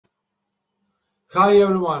Hi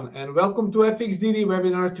everyone, and welcome to FXDD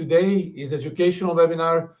webinar. Today is educational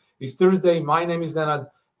webinar. It's Thursday. My name is Nenad,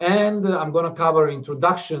 and I'm going to cover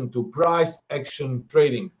introduction to price action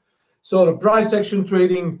trading. So the price action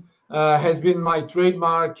trading has been my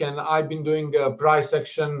trademark, and I've been doing price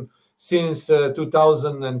action since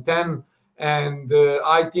 2010. And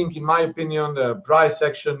I think, in my opinion, price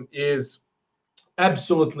action is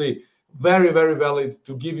absolutely very, very valid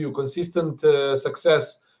to give you consistent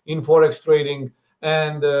success in Forex trading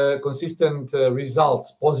and consistent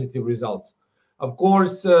results, positive results. Of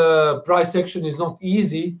course, price action is not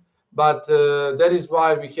easy, but that is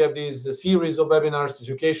why we have this series of webinars,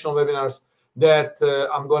 educational webinars that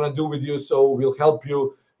I'm going to do with you. So we'll help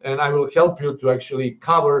you, and I will help you to actually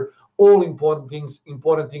cover all important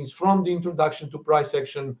things from the introduction to price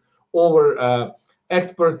action over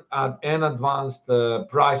expert and advanced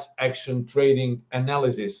price action trading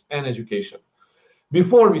analysis and education.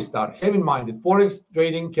 Before we start, have in mind that Forex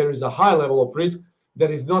trading carries a high level of risk that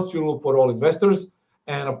is not suitable for all investors.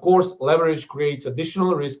 And of course, leverage creates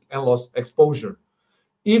additional risk and loss exposure.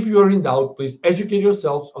 If you are in doubt, please educate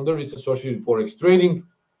yourselves on the risks associated with Forex trading.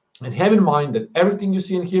 And have in mind that everything you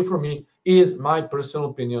see and hear from me is my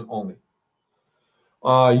personal opinion only.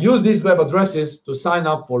 Use these web addresses to sign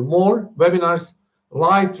up for more webinars,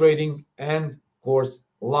 live trading, and of course,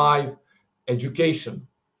 live education.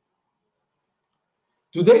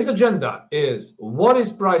 Today's agenda is: what is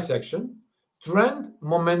price action, trend,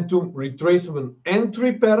 momentum, retracement,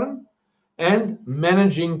 entry pattern, and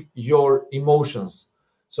managing your emotions.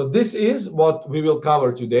 So this is what we will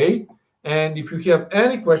cover today. And if you have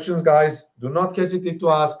any questions, guys, do not hesitate to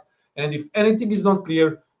ask. And if anything is not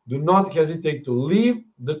clear, do not hesitate to leave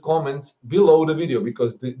the comments below the video,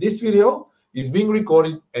 because this video is being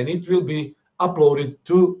recorded and it will be uploaded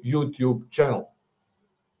to YouTube channel.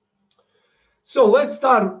 So let's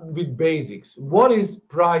start with basics. What is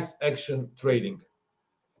price action trading?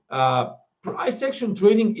 Price action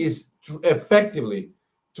trading is effectively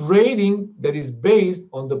trading that is based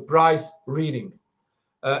on the price reading.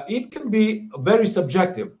 It can be very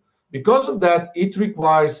subjective. Because of that, it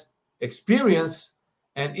requires experience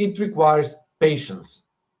and it requires patience.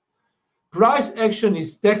 Price action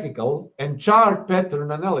is technical and chart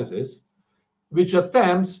pattern analysis, which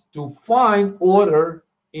attempts to find order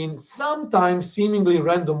in sometimes seemingly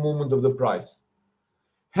random movement of the price.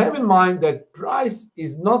 Have in mind that price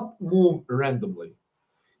is not moved randomly.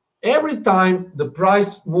 Every time the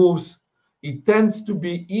price moves, it tends to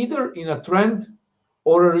be either in a trend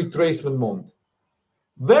or a retracement mode.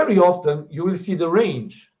 Very often you will see the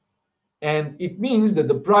range, and it means that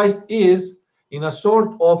the price is in a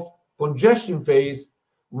sort of congestion phase,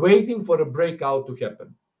 waiting for a breakout to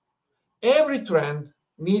happen. Every trend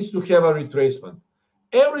needs to have a retracement.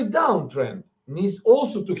 Every downtrend needs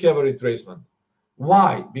also to have a retracement.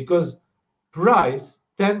 Why? Because price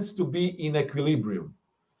tends to be in equilibrium.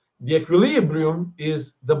 The equilibrium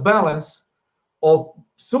is the balance of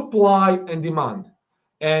supply and demand.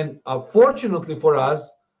 And fortunately for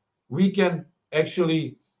us, we can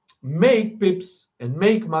actually make pips and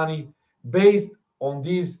make money based on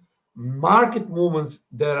these market movements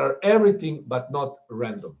that are everything but not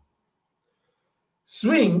random.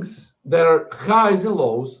 Swings that are highs and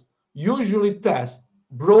lows usually test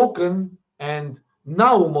broken and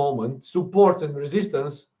now moment support and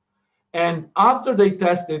resistance, and after they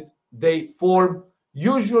test it, they form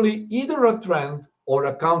usually either a trend or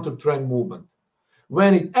a counter trend movement.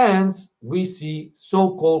 When it ends, we see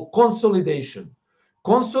so-called consolidation.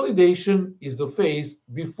 Consolidation is the phase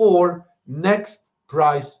before next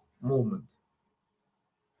price movement.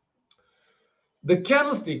 The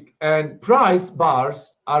candlestick and price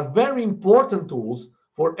bars are very important tools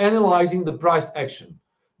for analyzing the price action,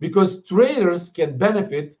 because traders can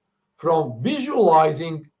benefit from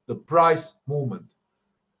visualizing the price movement.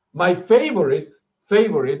 My favorite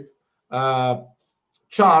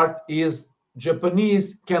chart is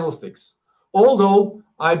Japanese candlesticks. Although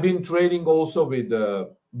I've been trading also with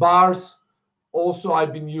bars, also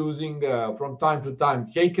I've been using from time to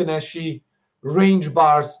time Heikin-Ashi range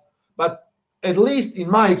bars, but at least in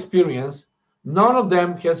my experience, none of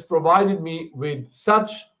them has provided me with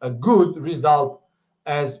such a good result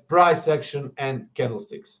as price action and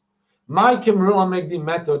candlesticks. My Kimura MACD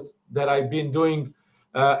method that I've been doing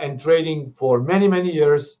and trading for many, many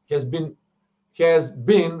years has been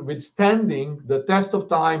withstanding the test of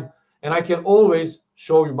time, and I can always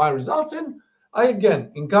show you my results. And I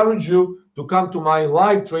again encourage you to come to my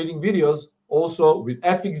live trading videos also with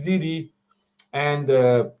FXDD, and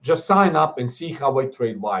just sign up and see how I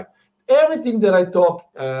trade live. Everything that I talk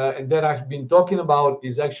and that I've been talking about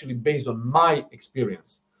is actually based on my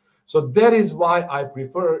experience. So that is why I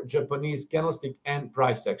prefer Japanese candlestick and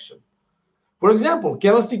price action. For example,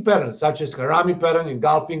 candlestick patterns such as harami pattern,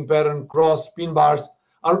 engulfing pattern, cross, pin bars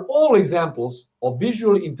are all examples of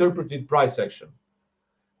visually interpreted price action.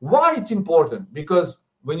 Why it's important? Because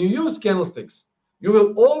when you use candlesticks, you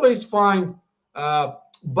will always find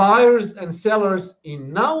buyers and sellers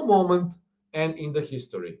in now moment and in the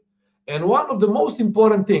history. And one of the most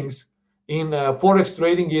important things in Forex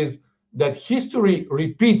trading is that history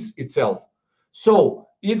repeats itself. So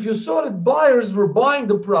if you saw that buyers were buying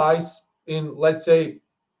the price in, let's say,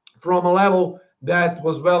 from a level that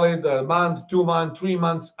was valid a month, 2 months, 3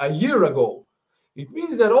 months, a year ago, it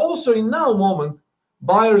means that also in now moment,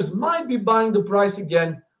 buyers might be buying the price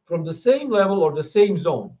again from the same level or the same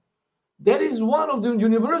zone. That is one of the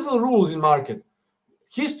universal rules in market.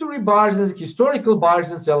 History buyers and historical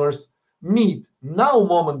buyers and sellers meet now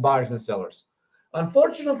moment buyers and sellers.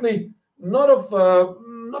 Unfortunately,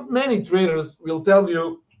 not many traders will tell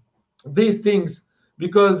you these things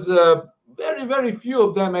because very few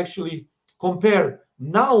of them actually compare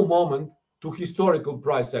now moment to historical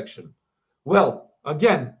price action. Well,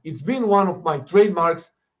 again, it's been one of my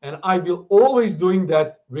trademarks, and I will always doing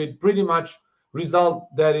that with pretty much result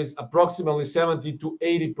that is approximately 70 to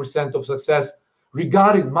 80% of success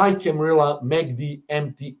regarding my Camarilla MACD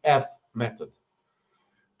MTF method.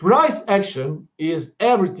 Price action is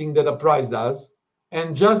everything that a price does,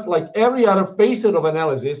 and just like every other facet of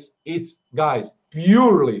analysis, it's, guys,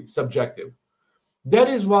 purely subjective. That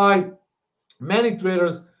is why many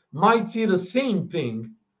traders might see the same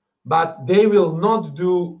thing, but they will not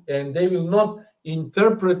do and they will not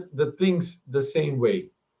interpret the things the same way.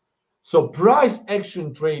 So price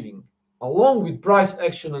action trading, along with price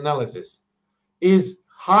action analysis, is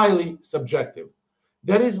highly subjective.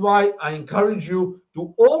 That is why I encourage you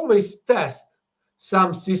to always test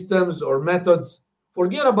some systems or methods.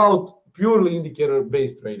 Forget about purely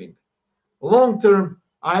indicator-based trading. Long term,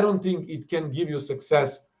 I don't think it can give you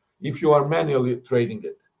success if you are manually trading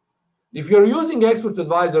it. If you're using expert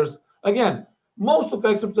advisors, again, most of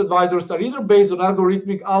expert advisors are either based on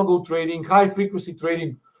algorithmic algo trading, high frequency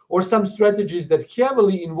trading, or some strategies that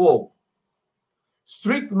heavily involve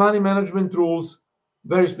strict money management rules,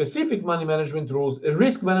 very specific money management rules,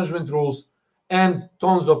 risk management rules, and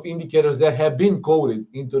tons of indicators that have been coded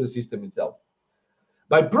into the system itself.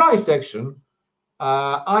 By price action,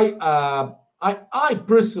 I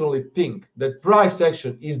personally think that price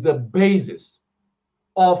action is the basis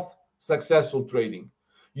of successful trading.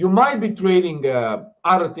 You might be trading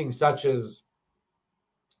other things such as,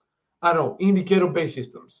 I don't know, indicator-based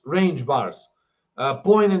systems, range bars,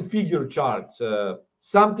 point and figure charts,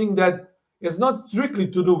 something that is not strictly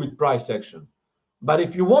to do with price action. But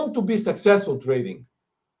if you want to be successful trading,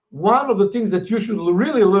 one of the things that you should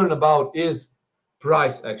really learn about is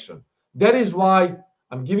price action. That is why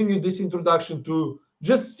I'm giving you this introduction to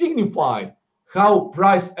just signify how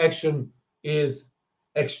price action is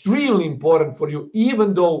extremely important for you,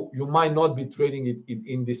 even though you might not be trading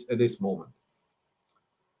it at this moment.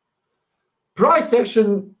 Price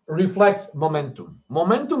action reflects momentum.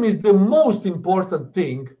 Momentum is the most important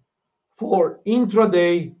thing for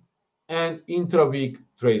intraday and intra-week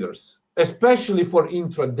traders, especially for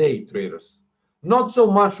intraday traders. Not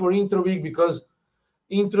so much for intra-week, because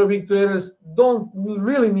intra-week traders don't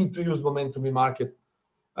really need to use momentum in market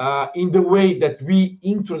in the way that we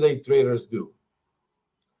intraday traders do.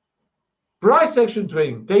 Price action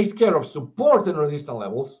trading takes care of support and resistance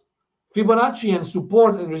levels, Fibonacci and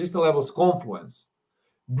support and resistance levels confluence,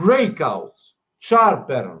 breakouts, chart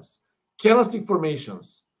patterns, candlestick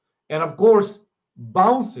formations, and of course,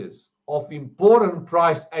 bounces of important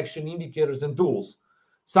price action indicators and tools,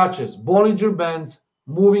 such as Bollinger Bands,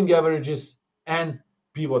 moving averages, and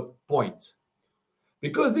pivot points.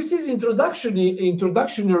 Because this is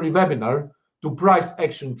introductionary webinar to price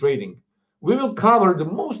action trading, we will cover the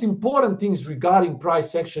most important things regarding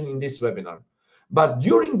price action in this webinar. But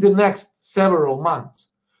during the next several months,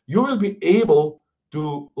 you will be able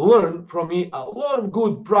to learn from me a lot of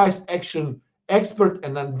good price action expert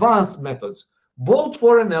and advanced methods, both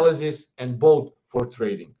for analysis and both for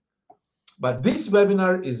trading. But this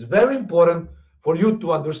webinar is very important for you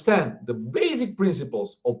to understand the basic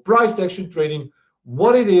principles of price action trading,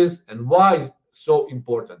 what it is and why it's so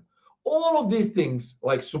important. All of these things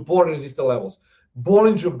like support and resistance levels,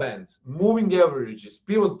 Bollinger Bands, moving averages,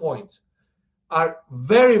 pivot points are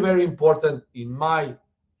very important in my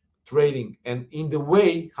trading and in the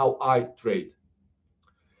way how I trade.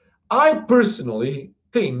 I personally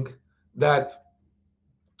think that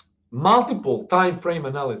multiple time frame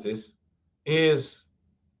analysis is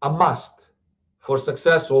a must for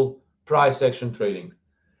successful price action trading.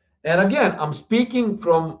 And again, I'm speaking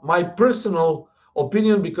from my personal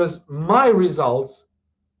opinion because my results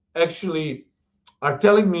actually are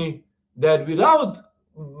telling me that without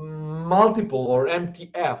multiple or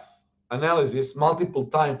MTF analysis, multiple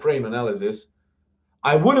time frame analysis,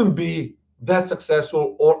 I wouldn't be that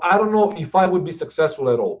successful, or I don't know if I would be successful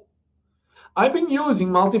at all. I've been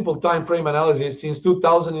using multiple time frame analysis since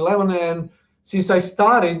 2011, and since I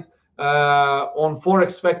started on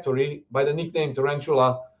Forex Factory by the nickname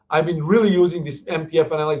Tarantula, I've been really using this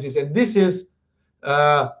MTF analysis, and this is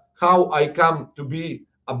how I come to be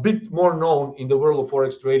a bit more known in the world of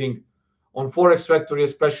Forex trading on Forex Factory,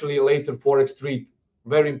 especially later Forex Street,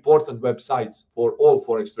 very important websites for all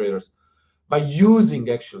Forex traders, by using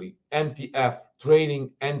actually MTF trading,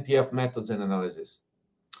 MTF methods and analysis.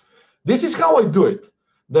 This is how I do it.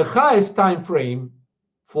 The highest time frame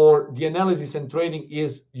for the analysis and trading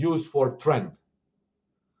is used for trend.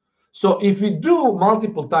 So if we do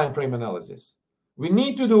multiple time frame analysis, we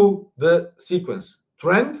need to do the sequence: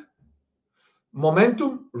 trend,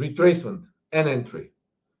 momentum, retracement, and entry.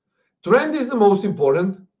 Trend is the most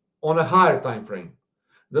important on a higher time frame.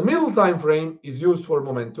 The middle time frame is used for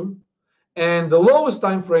momentum, and the lowest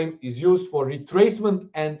time frame is used for retracement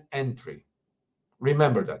and entry.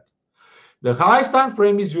 Remember that. The highest time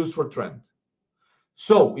frame is used for trend.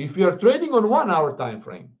 So if we are trading on 1 hour time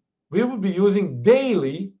frame, we will be using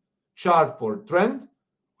daily chart for trend,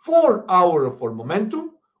 4 hour for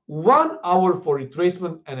momentum, 1 hour for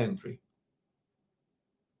retracement and entry.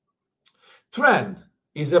 Trend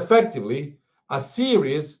is effectively a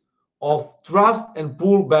series of thrust and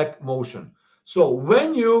pullback motion. So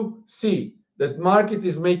when you see that market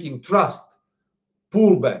is making thrust,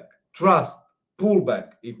 pullback,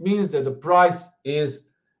 it means that the price is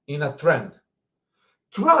in a trend.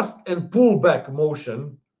 Thrust and pullback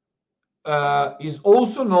motion is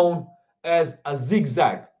also known as a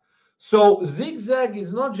zigzag. So zigzag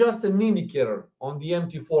is not just an indicator on the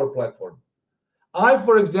MT4 platform. I,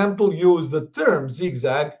 for example, use the term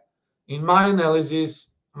zigzag in my analysis,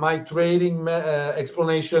 my trading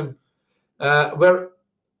explanation, where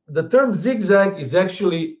the term zigzag is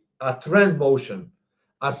actually a trend motion,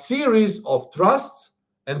 a series of thrusts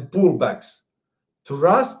and pullbacks,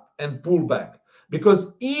 thrust and pullback,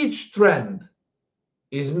 because each trend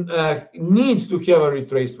is needs to have a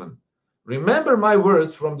retracement. Remember my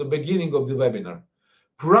words from the beginning of the webinar.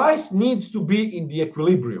 Price needs to be in the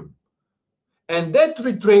equilibrium. And that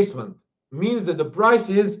retracement means that the price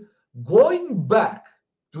is going back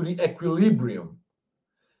to the equilibrium,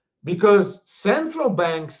 because central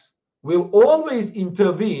banks will always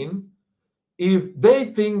intervene if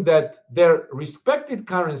they think that their respected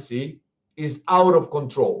currency is out of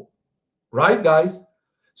control. Right, guys?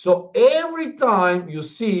 So every time you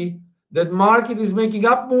see that market is making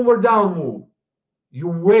up move or down move, you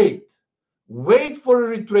wait for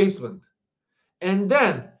a retracement, and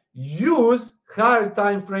then use higher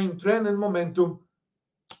time frame trend and momentum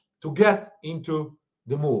to get into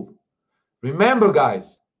the move. Remember,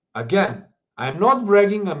 guys, again, I'm not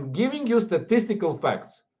bragging, I'm giving you statistical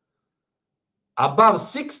facts. Above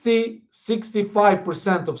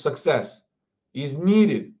 65% of success is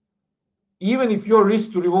needed. Even if your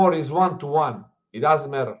risk to reward is 1-to-1, it doesn't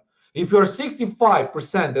matter. If you're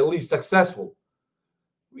 65% at least successful,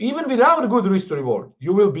 even without a good risk to reward,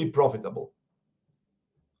 you will be profitable.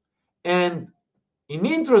 And in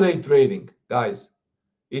intraday trading, guys,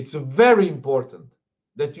 it's very important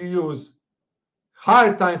that you use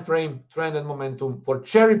higher time frame trend and momentum for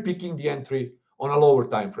cherry picking the entry on a lower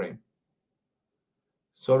time frame.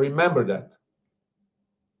 So remember that.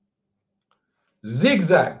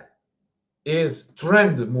 Zigzag is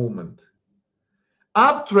trend movement.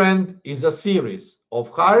 Uptrend is a series of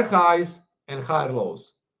higher highs and higher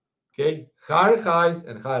lows. Okay, higher highs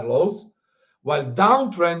and higher lows, while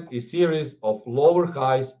downtrend is series of lower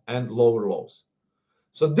highs and lower lows.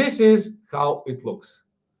 So this is how it looks.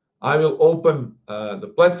 I will open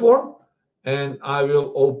the platform, and I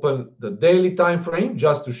will open the daily time frame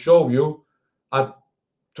just to show you a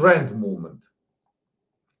trend movement.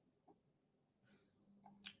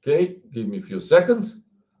 Okay, give me a few seconds.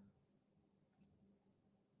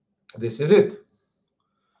 This is it.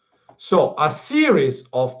 So a series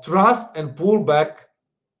of thrust and pullback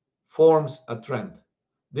forms a trend.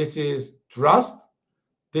 This is thrust,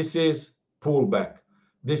 this is pullback.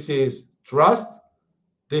 This is thrust,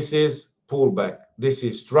 this is pullback. This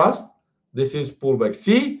is thrust, this is pullback.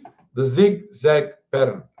 See the zigzag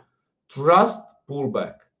pattern. Thrust,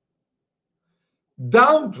 pullback.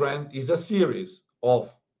 Downtrend is a series of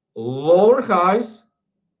lower highs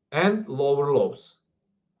and lower lows,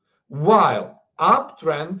 while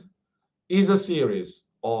uptrend is a series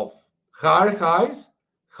of higher highs,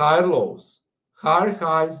 higher lows, higher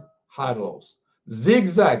highs, higher lows.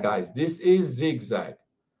 Zigzag, guys. This is zigzag.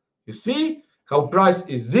 You see how price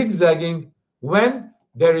is zigzagging when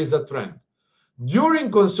there is a trend.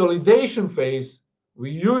 During consolidation phase,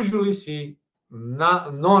 we usually see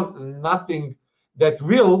nothing that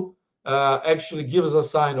will actually give us a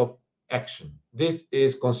sign of action. This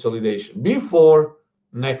is consolidation before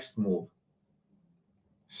next move.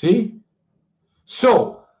 See?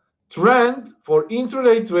 So, trend for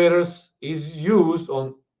intraday traders is used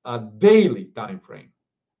on a daily time frame.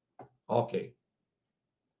 Okay.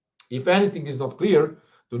 If anything is not clear,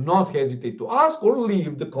 do not hesitate to ask or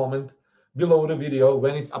leave the comment below the video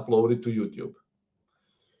when it's uploaded to YouTube.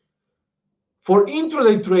 For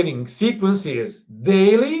intraday trading, sequence is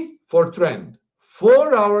daily for trend,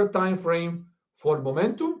 4-hour time frame for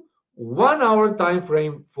momentum, 1-hour time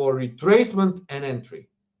frame for retracement and entry.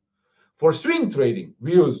 For swing trading,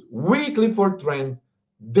 we use weekly for trend,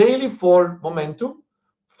 daily for momentum,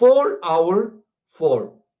 4-hour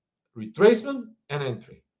for retracement and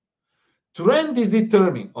entry. Trend is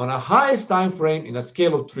determined on a highest time frame in a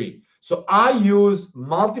scale of 3. So I use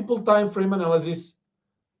multiple time frame analysis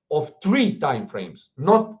of 3 time frames.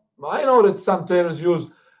 Not, I know that some traders use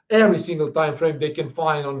every single time frame they can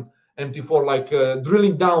find on MT4, like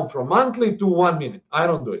drilling down from monthly to 1 minute. I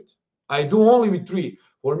don't do it. I do only with 3.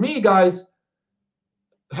 For me, guys,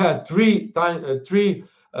 the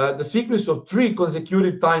sequence of 3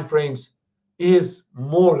 consecutive time frames is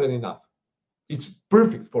more than enough. It's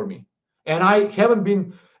perfect for me. And I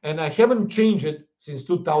haven't changed it since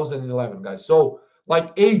 2011, guys. So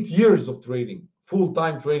like 8 years of trading,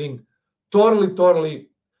 full-time trading, totally.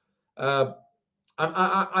 I'm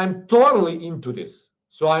totally into this.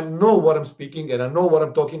 So I know what I'm speaking and I know what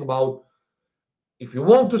I'm talking about. If you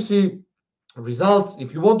want to see results,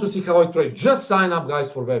 if you want to see how I trade, just sign up,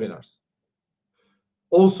 guys, for webinars.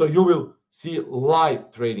 Also, you will see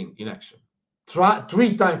live trading in action.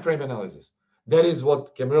 3 time frame analysis. That is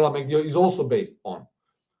what Camarilla McD is also based on.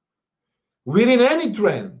 Within any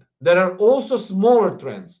trend, there are also smaller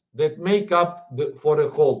trends that make up for the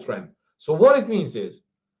whole trend. So what it means is,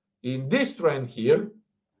 in this trend here,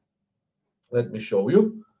 let me show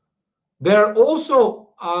you, there are also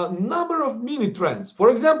a number of mini trends.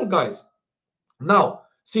 For example, guys, now,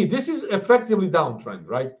 see, this is effectively downtrend,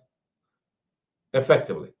 right?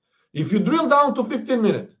 Effectively. If you drill down to 15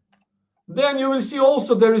 minutes, then you will see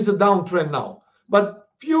also there is a downtrend now. But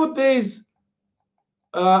few days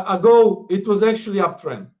ago, it was actually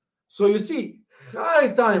uptrend. So you see, high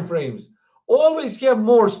time frames always have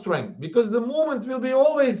more strength because the movement will be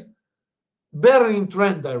always better in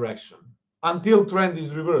trend direction until trend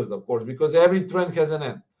is reversed, of course, because every trend has an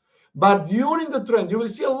end. But during the trend, you will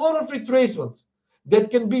see a lot of retracements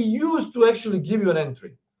that can be used to actually give you an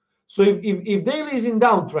entry. So if daily is in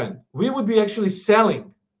downtrend, we would be actually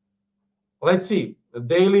selling. Let's see,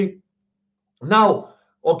 daily. Now,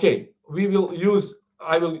 okay, we will use,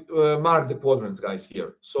 I will mark the quadrant, guys,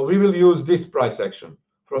 here. So we will use this price action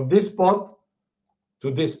from this spot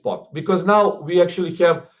to this spot, because now we actually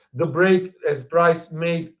have the break as price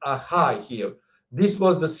made a high here. This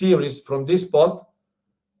was the series from this spot.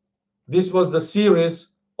 This was the series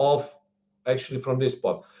of, actually from this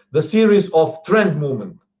spot, the series of trend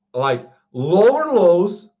movement, like lower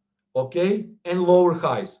lows, okay, and lower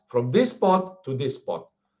highs from this spot to this spot.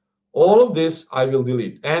 All of this I will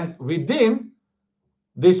delete. And within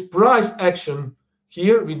this price action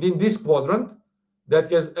here, within this quadrant,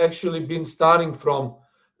 that has actually been starting from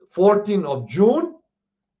 14th of June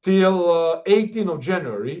till 18th of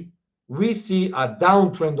January, we see a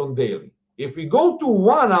downtrend on daily. If we go to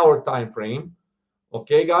 1 hour time frame,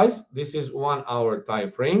 okay, guys, this is 1 hour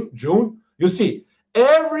time frame, June, you see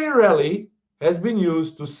every rally has been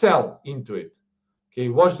used to sell into it. Okay,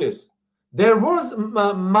 watch this. There was a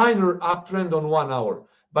minor uptrend on 1 hour,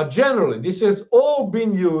 but generally this has all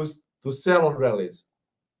been used to sell on rallies.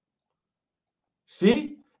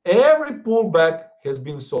 See, every pullback has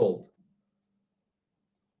been sold.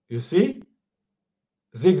 You see,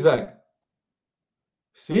 zigzag.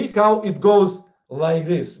 See how it goes like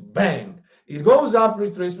this, bang. It goes up,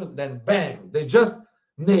 retracement, then bang. They just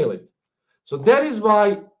nail it. So that is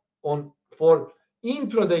why for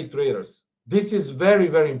intraday traders, this is very,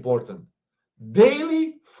 very important.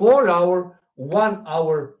 Daily 4 hour, 1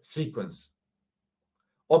 hour sequence.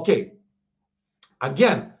 Okay,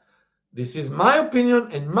 again, this is my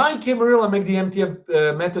opinion, and my Camarilla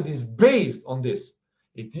MACD method is based on this.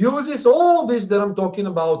 It uses all of this that I'm talking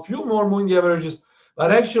about, few more moving averages,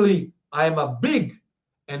 but actually I am a big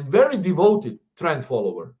and very devoted trend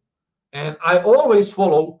follower. And I always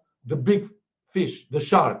follow the big fish, the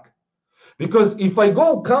shark. Because if I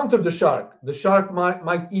go counter the shark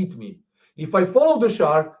might eat me. If I follow the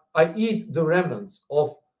shark, I eat the remnants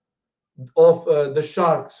of the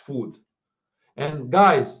shark's food. And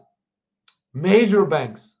guys, major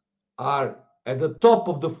banks are at the top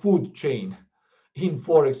of the food chain in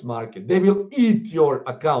Forex market. They will eat your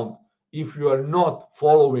account if you are not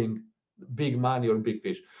following big money or big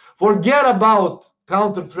fish. Forget about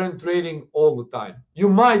counter trend trading all the time. You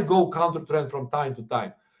might go counter trend from time to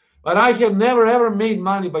time, but I have never ever made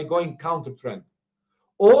money by going counter trend.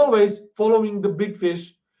 Always following the big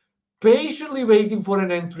fish, patiently waiting for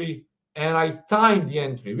an entry, and I time the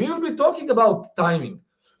entry. We will be talking about timing,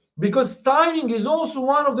 because timing is also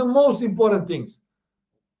one of the most important things.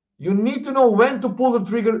 You need to know when to pull the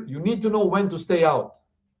trigger. You need to know when to stay out.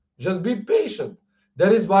 Just be patient.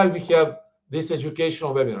 That is why we have these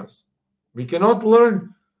educational webinars. We cannot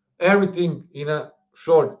learn everything in a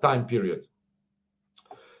short time period.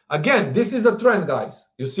 Again, this is a trend, guys.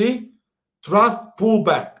 You see? Trust, pull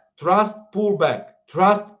back. Trust, pull back.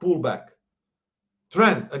 Trust, pull back.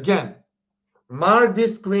 Trend, again. Mark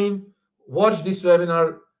this screen. Watch this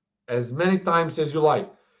webinar as many times as you like.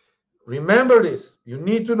 Remember this. You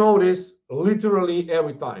need to know this literally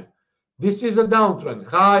every time. This is a downtrend.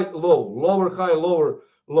 High, low, lower, high, lower,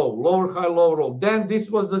 low, lower, high, lower, low. Then this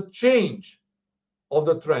was the change of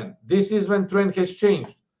the trend. This is when trend has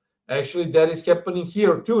changed. Actually, that is happening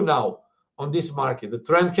here too now on this market. The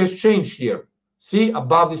trend has changed here. See,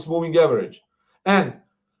 above this moving average. And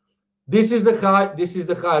this is the high, this is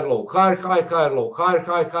the higher low, higher, high, higher low, higher,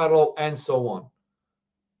 high, higher low, and so on.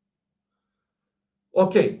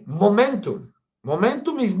 Okay, momentum.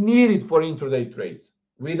 Momentum is needed for intraday trades.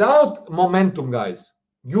 Without momentum, guys,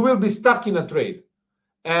 you will be stuck in a trade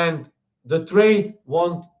and the trade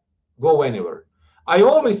won't go anywhere. I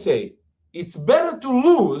always say it's better to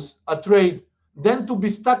lose a trade than to be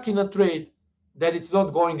stuck in a trade that it's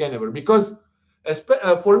not going anywhere. Because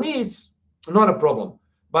for me, it's not a problem.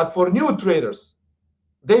 But for new traders,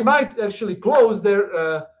 they might actually close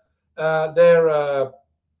their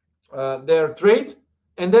trade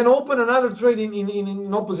and then open another trade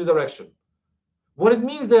in opposite direction. What it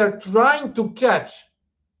means, they are trying to catch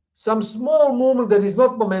some small movement that is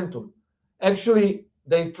not momentum. Actually,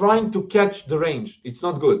 they're trying to catch the range. It's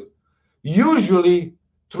not good. Usually,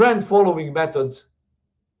 trend following methods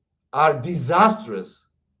are disastrous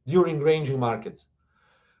during ranging markets.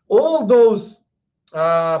 All those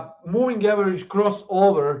moving average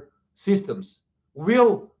crossover systems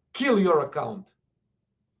will kill your account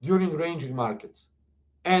during ranging markets.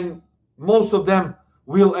 And most of them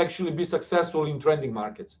will actually be successful in trending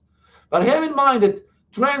markets. But have in mind that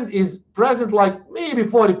trend is present like maybe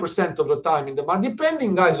 40% of the time in the market,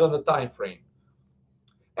 depending, guys, on the time frame.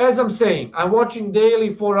 As I'm saying, I'm watching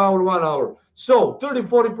daily, 4 hour, 1 hour. So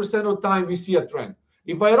 30-40% of the time we see a trend.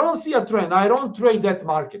 If I don't see a trend, I don't trade that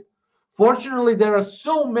market. Fortunately, there are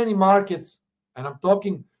so many markets, and I'm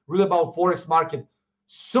talking really about Forex market,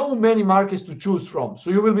 so many markets to choose from. So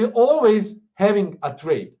you will be always having a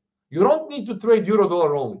trade. You don't need to trade euro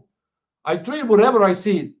dollar only. I trade whatever I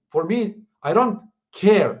see. For me, I don't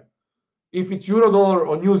care if it's euro dollar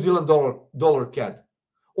or New Zealand dollar CAD,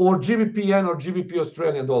 or GBP yen or GBP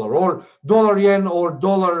Australian dollar, or dollar yen or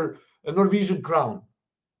dollar Norwegian crown.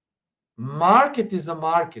 Market is a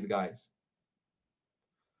market, guys.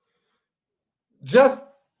 Just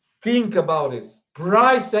think about this.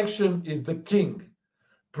 Price action is the king.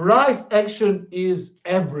 Price action is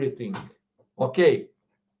everything. Okay.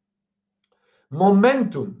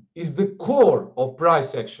 Momentum is the core of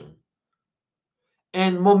price action.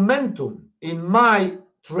 And momentum in my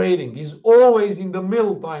trading is always in the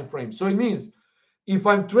middle time frame. So it means if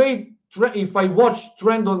I watch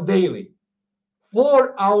trend on daily,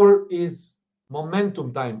 4 hour is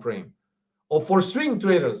momentum time frame. Or for swing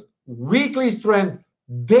traders, weekly trend,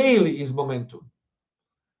 daily is momentum.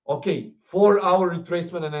 Okay, 4 hour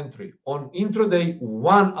retracement and entry. On intraday,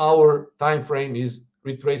 1 hour time frame is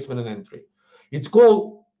retracement and entry. It's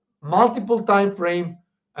called multiple time frame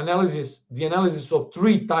analysis, the analysis of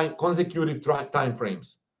 3 consecutive time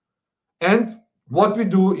frames. And what we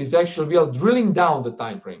do is actually we are drilling down the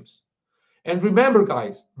time frames. And remember,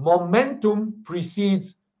 guys, momentum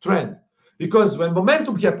precedes trend, because when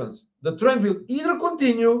momentum happens, the trend will either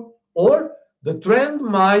continue or the trend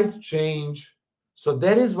might change. So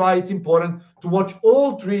that is why it's important to watch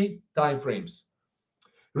all 3 time frames.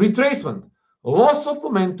 Retracement, loss of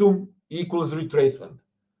momentum equals retracement.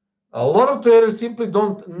 A lot of traders simply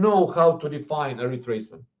don't know how to define a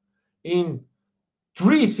retracement. In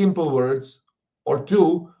 3 simple words, or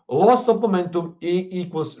 2, loss of momentum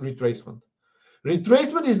equals retracement.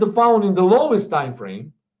 Retracement is found in the lowest time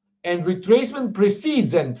frame, and retracement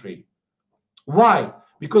precedes entry. Why?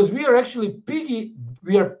 Because we are actually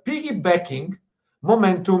piggybacking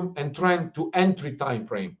momentum and trend to entry time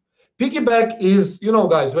frame. Piggyback is, you know,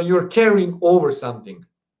 guys, when you're carrying over something.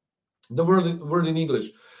 The word in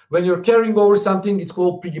English. When you're carrying over something, it's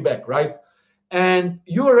called piggyback, right? And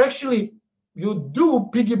you do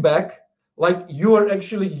piggyback like you are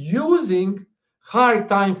actually using high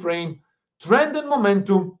time frame trend and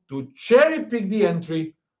momentum to cherry pick the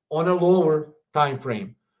entry on a lower time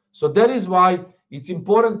frame. So that is why it's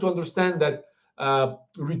important to understand that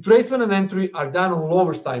retracement and entry are done on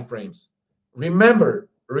lower time frames. Remember,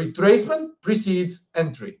 retracement precedes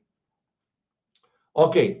entry.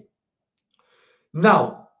 Okay.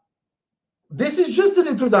 Now, this is just an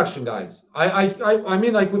introduction, guys. I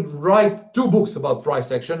mean, I could write 2 books about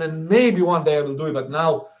price action, and maybe one day I will do it, but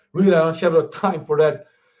now really I don't have the time for that.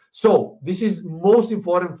 So this is most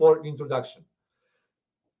important for the introduction.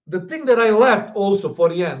 The thing that I left also for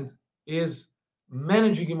the end is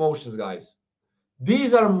managing emotions, guys.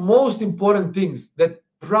 These are most important things that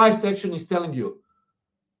price action is telling you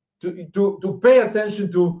to pay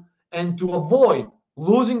attention to and to avoid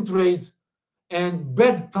losing trades and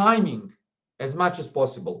bad timing as much as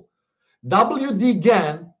possible. W.D.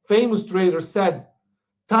 Gann, famous trader, said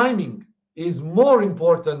timing is more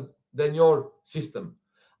important than your system.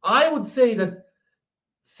 I would say that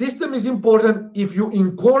system is important if you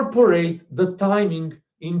incorporate the timing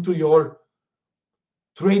into your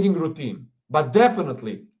trading routine. But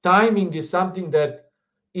definitely, timing is something that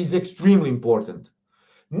is extremely important.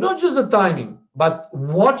 Not just the timing, but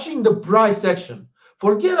watching the price action.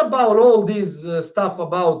 Forget about all this stuff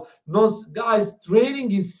about guys.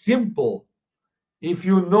 Trading is simple if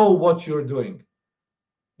you know what you're doing.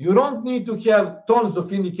 You don't need to have tons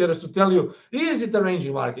of indicators to tell you, is it a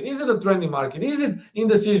ranging market? Is it a trending market? Is it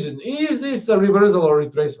indecision? Is this a reversal or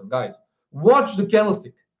retracement? Guys, watch the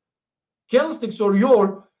candlestick. Candlesticks are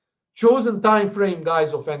your chosen time frame,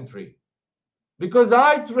 guys, of entry. Because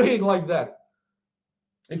I trade like that.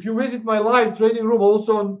 If you visit my live trading room,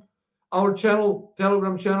 also on our channel,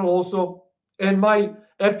 Telegram channel also, and my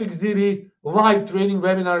FXDD live trading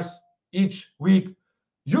webinars each week,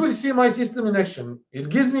 you will see my system in action. It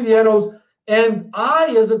gives me the arrows, and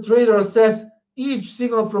I, as a trader, assess each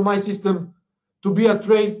signal from my system to be a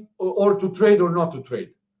trade or to trade or not to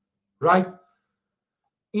trade, right?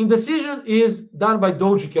 Indecision is done by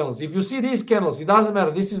doji candles. If you see these candles, it doesn't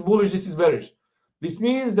matter. This is bullish, this is bearish. This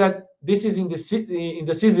means that this is in the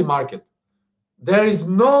CZ market. There is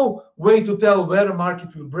no way to tell where a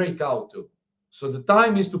market will break out to. So the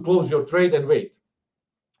time is to close your trade and wait.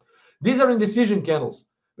 These are indecision candles.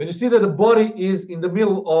 When you see that the body is in the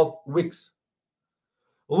middle of wicks.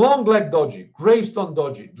 Long leg doji, gravestone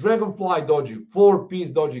doji, dragonfly doji,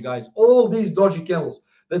 4-piece doji, guys. All these doji candles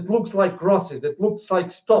that looks like crosses, that looks like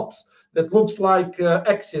stops, that looks like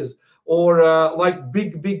X's, or like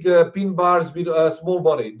big pin bars with a small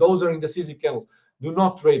body. Those are indecision candles. Do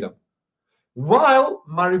not trade them. While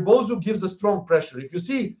Maribozu gives a strong pressure. If you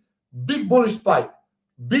see big bullish spike,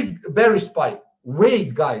 big bearish spike,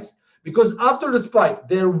 wait, guys, because after the spike,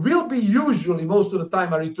 there will be usually most of the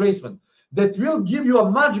time a retracement that will give you a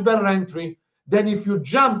much better entry than if you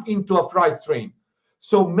jump into a freight train.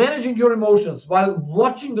 So managing your emotions while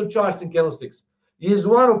watching the charts and candlesticks is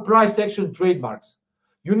one of price action trademarks.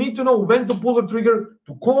 You need to know when to pull the trigger,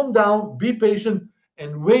 to calm down, be patient,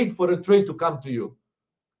 and wait for the trade to come to you.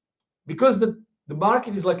 Because the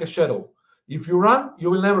market is like a shadow. If you run, you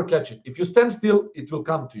will never catch it. If you stand still, it will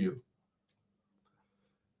come to you.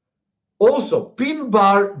 Also, pin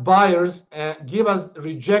bar buyers give us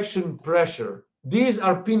rejection pressure. These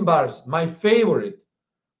are pin bars, my favorite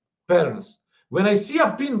patterns. When I see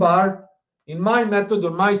a pin bar in my method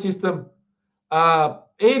or my system,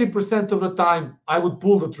 80% of the time I would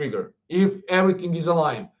pull the trigger if everything is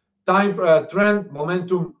aligned. Time, trend,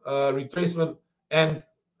 momentum, retracement, and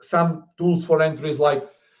some tools for entries like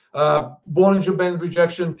Bollinger Band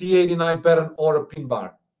rejection, T89 pattern, or a pin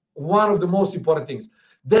bar. One of the most important things.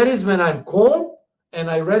 That is when I'm calm and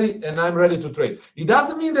I'm ready to trade. It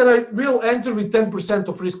doesn't mean that I will enter with 10%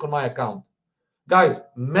 of risk on my account. Guys,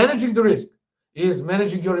 managing the risk is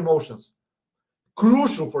managing your emotions.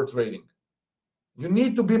 Crucial for trading. You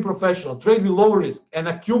need to be professional. Trade with low risk and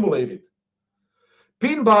accumulate it.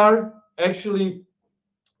 Pin bar actually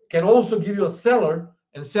can also give you a seller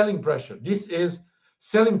and selling pressure. This is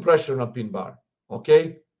selling pressure on a pin bar,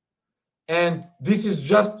 okay? And this is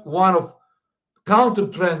just one of counter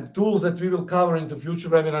trend tools that we will cover into future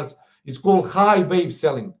webinars. It's called high wave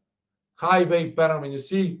selling. High wave pattern. When you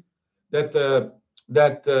see that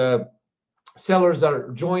sellers are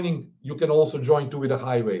joining, you can also join too with a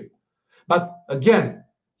high wave. But again,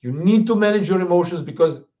 you need to manage your emotions,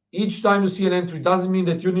 because each time you see an entry doesn't mean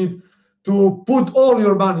that you need to put all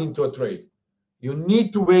your money into a trade. You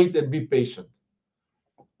need to wait and be patient.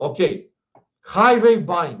 Okay, high wave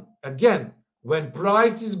buying. Again, when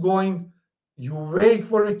price is going, you wait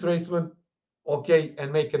for retracement, okay,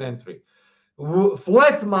 and make an entry.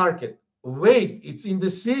 Flat market, wait, it's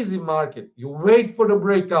indecisive market. You wait for the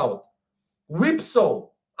breakout. Whipsaw,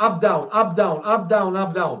 up, down, up, down, up, down,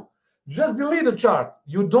 up, down. Just delete the chart.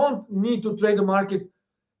 You don't need to trade the market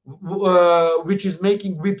which is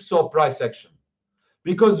making whipsaw price action.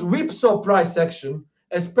 Because whipsaw price action,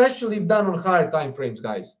 especially if done on higher time frames,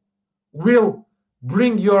 guys, will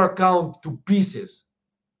bring your account to pieces.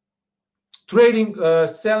 Trading,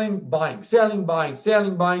 selling, buying, selling, buying,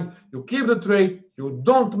 selling, buying. You keep the trade. You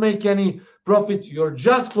don't make any profits. You're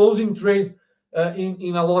just closing trade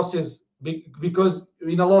in a losses because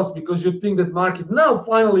you think that market now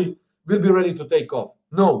finally will be ready to take off.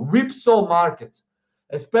 No, whipsaw markets,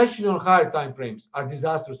 especially on higher time frames, are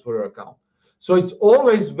disastrous for your account. So it's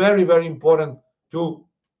always very, very important to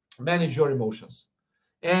manage your emotions.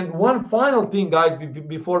 And one final thing, guys,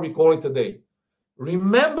 before we call it a day.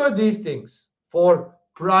 Remember these things for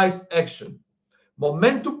price action.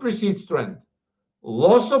 Momentum precedes trend.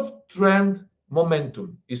 Loss of trend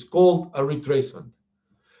momentum is called a retracement.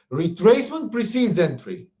 Retracement precedes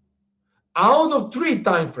entry. Out of 3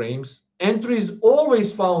 time frames, entry is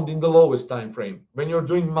always found in the lowest time frame when you're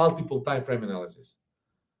doing multiple time frame analysis.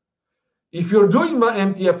 If you're doing my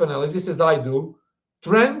MTF analysis, as I do,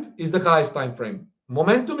 trend is the highest time frame.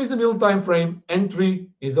 Momentum is the middle time frame. Entry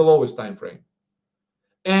is the lowest time frame.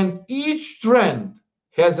 And each trend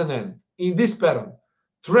has an end in this pattern.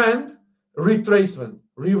 Trend, retracement,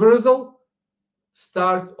 reversal,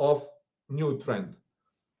 start of new trend.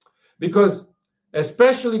 Because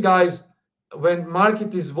especially, guys, when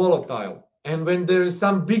market is volatile and when there is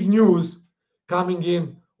some big news coming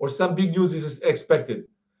in or some big news is expected,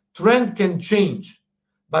 trend can change,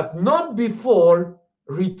 but not before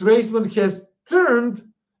retracement has turned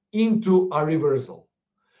into a reversal.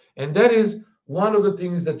 And that is one of the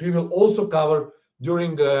things that we will also cover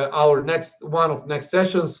during our next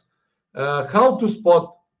sessions, how to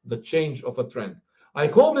spot the change of a trend. I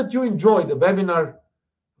hope that you enjoyed the webinar.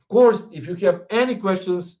 Of course, if you have any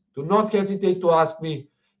questions, do not hesitate to ask me.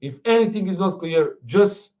 If anything is not clear,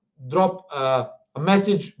 just drop a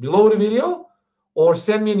message below the video or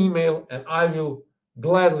send me an email and I will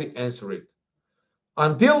gladly answer it.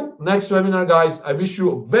 Until next webinar, guys, I wish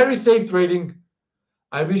you very safe trading.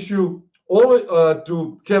 I wish you all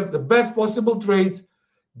to have the best possible trades.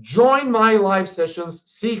 Join my live sessions,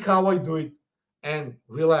 see how I do it, and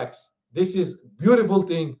relax. This is a beautiful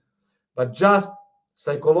thing, but just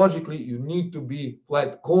psychologically, you need to be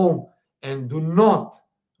flat calm and do not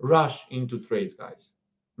rush into trades, guys.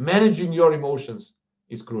 Managing your emotions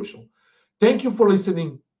is crucial. Thank you for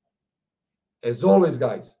listening. As always,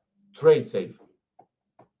 guys, trade safe.